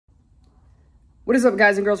What is up,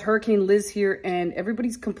 guys and girls? Hurricane Liz here, and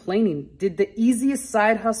everybody's complaining. Did the easiest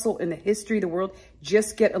side hustle in the history of the world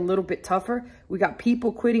just get a little bit tougher? We got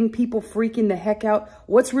people quitting, people freaking the heck out.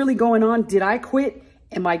 What's really going on? Did I quit?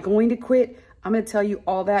 Am I going to quit? I'm going to tell you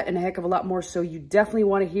all that and a heck of a lot more, so you definitely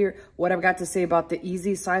want to hear what I've got to say about the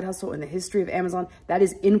easiest side hustle in the history of Amazon. That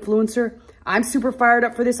is influencer. I'm super fired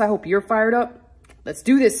up for this. I hope you're fired up. Let's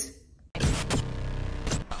do this.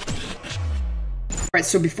 All right,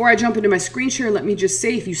 so before I jump into my screen share, let me just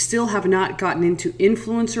say, if you still have not gotten into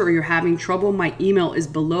influencer or you're having trouble, my email is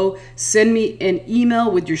below. Send me an email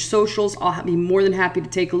with your socials. I'll be more than happy to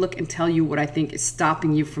take a look and tell you what I think is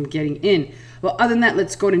stopping you from getting in. Well, other than that,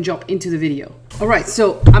 let's go ahead and jump into the video. All right,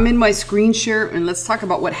 so I'm in my screen share, and let's talk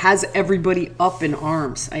about what has everybody up in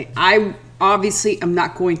arms. I obviously am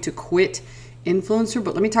not going to quit influencer,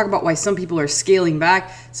 but let me talk about why some people are scaling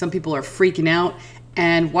back, some people are freaking out,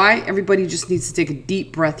 and why everybody just needs to take a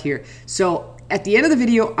deep breath here. So at the end of the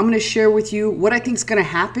video, I'm going to share with you what I think is going to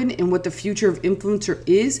happen and what the future of influencer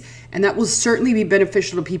is. And that will certainly be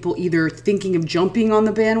beneficial to people either thinking of jumping on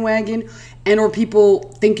the bandwagon and or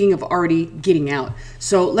people thinking of already getting out.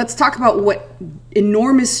 So let's talk about what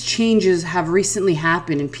enormous changes have recently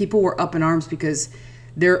happened, and people were up in arms because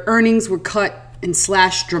their earnings were cut and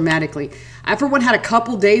slashed dramatically. I, for one, had a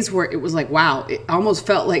couple days where it was like, wow, it almost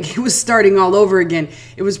felt like it was starting all over again.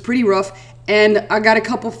 It was pretty rough. And I got a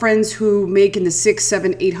couple friends who make in the $600,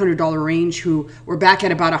 $700, $800 range who were back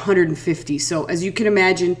at about 150. So as you can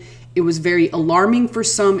imagine, it was very alarming for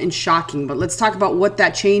some and shocking. But let's talk about what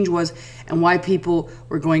that change was and why people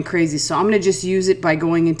were going crazy. So I'm going to just use it by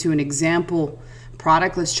going into an example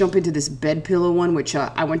product. Let's jump into this bed pillow one, which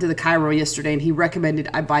I went to the Cairo yesterday and he recommended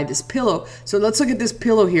I buy this pillow. So let's look at this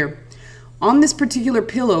pillow here. On this particular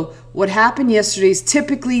pillow, what happened yesterday is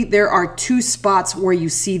typically there are two spots where you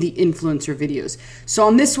see the influencer videos. So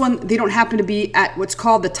on this one, they don't happen to be at what's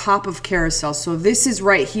called the top of carousel. So this is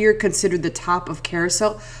right here considered the top of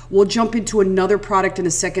carousel. We'll jump into another product in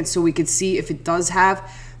a second so we can see if it does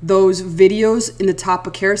have those videos in the top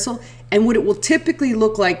of carousel. And what it will typically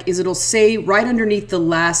look like is it'll say right underneath the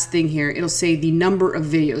last thing here, it'll say the number of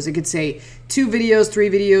videos. It could say 2 videos, 3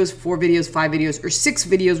 videos, 4 videos, 5 videos, or 6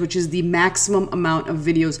 videos, which is the maximum amount of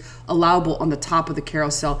videos allowable on the top of the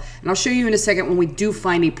carousel. And I'll show you in a second when we do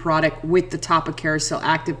find a product with the top of carousel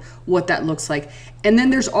active, what that looks like. And then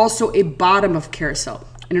there's also a bottom of carousel.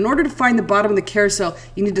 And in order to find the bottom of the carousel,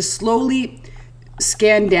 you need to slowly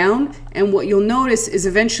scan down, and what you'll notice is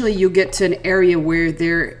eventually you'll get to an area where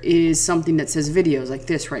there is something that says videos, like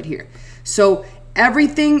this right here. So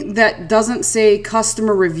everything that doesn't say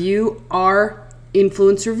customer review are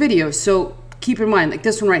influencer videos. So keep in mind, like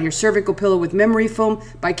this one right here, cervical pillow with memory foam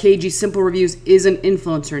by KG Simple Reviews is an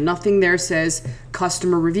influencer. Nothing there says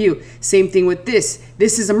customer review. Same thing with this.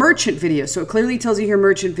 This is a merchant video. So it clearly tells you here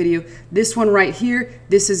merchant video. This one right here,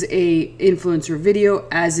 this is a influencer video,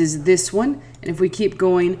 as is this one. And if we keep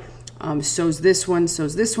going, so's this one,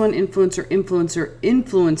 influencer, influencer,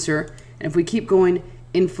 influencer. And if we keep going,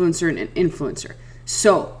 influencer and influencer.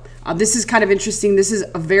 So this is kind of interesting. This is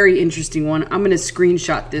a very interesting one. I'm going to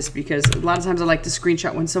screenshot this because a lot of times I like to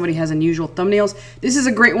screenshot when somebody has unusual thumbnails. This is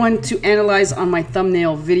a great one to analyze on my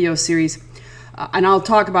thumbnail video series. And I'll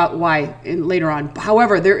talk about why later on.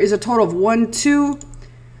 However, there is a total of 1, 2,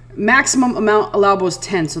 maximum amount allowable is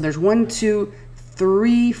 10. So there's 1, 2,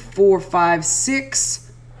 3, 4, 5,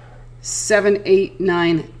 6, 7, 8,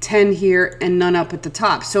 9, 10 here, and none up at the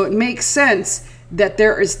top. So it makes sense that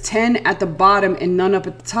there is 10 at the bottom and none up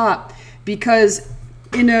at the top, because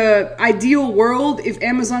in an ideal world, if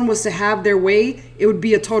Amazon was to have their way, it would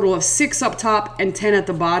be a total of 6 up top and 10 at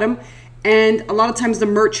the bottom. And a lot of times the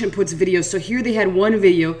merchant puts videos. So here they had 1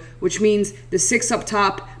 video, which means the 6 up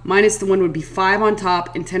top minus the 1 would be 5 on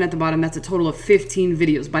top and 10 at the bottom. That's a total of 15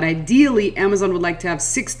 videos. But ideally, Amazon would like to have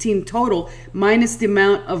 16 total minus the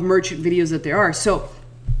amount of merchant videos that there are. So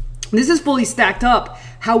this is fully stacked up.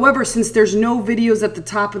 However, since there's no videos at the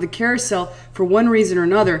top of the carousel for one reason or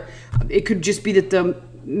another, it could just be that the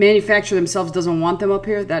manufacturer themselves doesn't want them up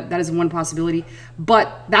here. That is one possibility.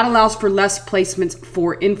 But that allows for less placements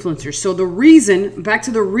for influencers. So the reason, back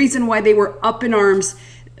to the reason why they were up in arms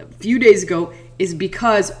a few days ago, is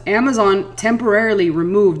because Amazon temporarily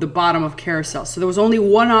removed the bottom of carousel. So there was only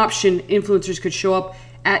one option influencers could show up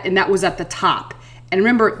at, and that was at the top. And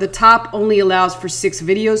remember, the top only allows for 6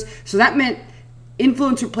 videos. So that meant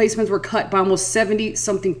influencer placements were cut by almost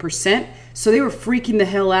 70-something%. So they were freaking the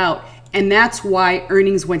hell out. And that's why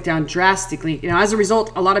earnings went down drastically. You know, as a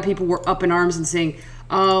result, a lot of people were up in arms and saying,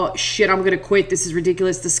 oh shit, I'm gonna quit. This is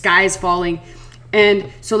ridiculous. The sky is falling.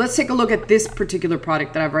 And so let's take a look at this particular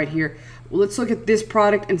product that I have right here. Well, let's look at this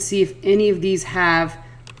product and see if any of these have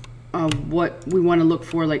what we want to look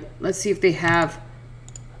for. Like, let's see if they have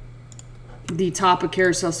the top of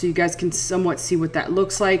carousel so you guys can somewhat see what that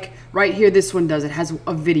looks like. Right here, this one does. It has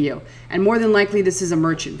a video. And more than likely, this is a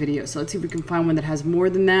merchant video. So let's see if we can find one that has more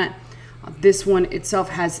than that. This one itself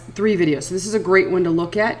has 3 videos. So this is a great one to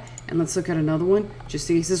look at. And let's look at another one. Just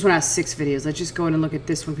in case this one has 6 videos. Let's just go ahead and look at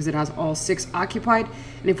this one because it has all 6 occupied.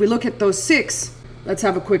 And if we look at those 6, let's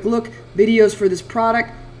have a quick look. Videos for this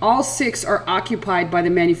product. All 6 are occupied by the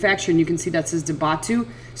manufacturer, and you can see that says Debatu.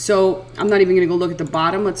 So I'm not even going to go look at the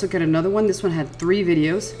bottom. Let's look at another one. This one had 3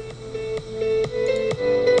 videos.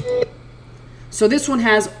 So this one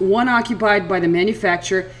has 1 occupied by the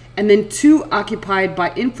manufacturer and then 2 occupied by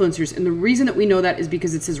influencers. And the reason that we know that is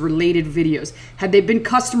because it says related videos. Had they been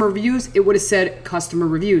customer reviews, it would have said customer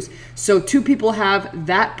reviews. So 2 people have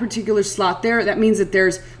that particular slot there. That means that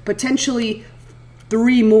there's potentially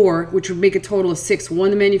 3 more, which would make a total of 6. 1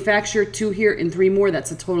 the manufacturer, 2 here, and 3 more.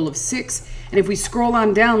 That's a total of 6. And if we scroll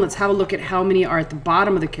on down, let's have a look at how many are at the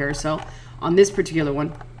bottom of the carousel on this particular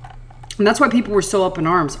one. And that's why people were so up in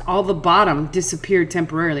arms. All the bottom disappeared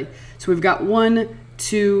temporarily. So we've got 1,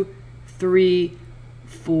 2, 3,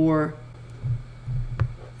 4,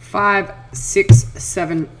 5, 6,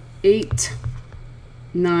 7, 8,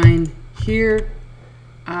 9 here.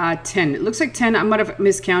 10. It looks like 10. I might have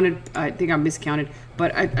miscounted. I think I miscounted.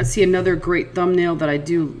 But I see another great thumbnail that I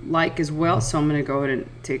do like as well. So I'm going to go ahead and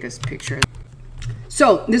take a picture.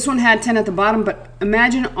 So this one had 10 at the bottom, but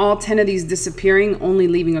imagine all 10 of these disappearing, only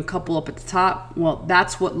leaving a couple up at the top. Well,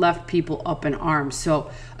 that's what left people up in arms. So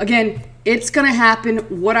again, it's going to happen.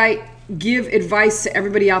 What I give advice to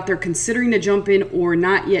everybody out there considering to jump in or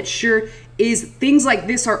not yet sure is things like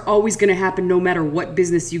this are always going to happen no matter what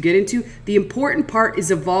business you get into. The important part is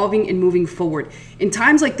evolving and moving forward. In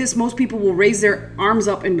times like this, most people will raise their arms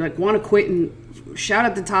up and like want to quit and shout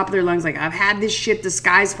at the top of their lungs like, I've had this shit, the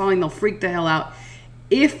sky's falling, they'll freak the hell out.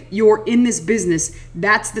 If you're in this business,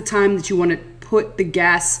 that's the time that you want to put the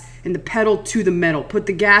gas and the pedal to the metal. Put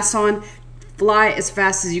the gas on, fly as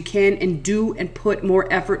fast as you can, and do and put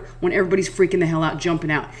more effort when everybody's freaking the hell out,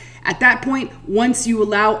 jumping out. At that point, once you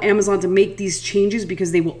allow Amazon to make these changes,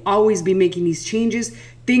 because they will always be making these changes,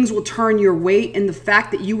 things will turn your way, and the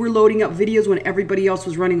fact that you were loading up videos when everybody else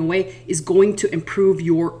was running away is going to improve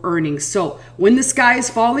your earnings. So when the sky is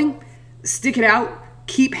falling, stick it out,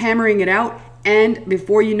 keep hammering it out, and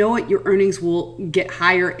before you know it, your earnings will get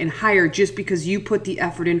higher and higher just because you put the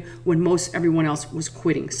effort in when most everyone else was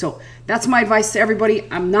quitting. So that's my advice to everybody.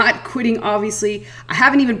 I'm not quitting, obviously. I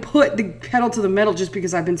haven't even put the pedal to the metal just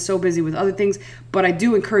because I've been so busy with other things, but I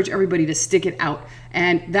do encourage everybody to stick it out.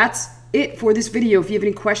 And that's it for this video. If you have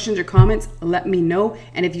any questions or comments, let me know.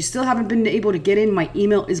 And if you still haven't been able to get in, my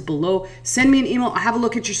email is below. Send me an email. I'll have a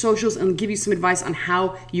look at your socials and give you some advice on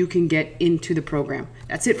how you can get into the program.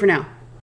 That's it for now.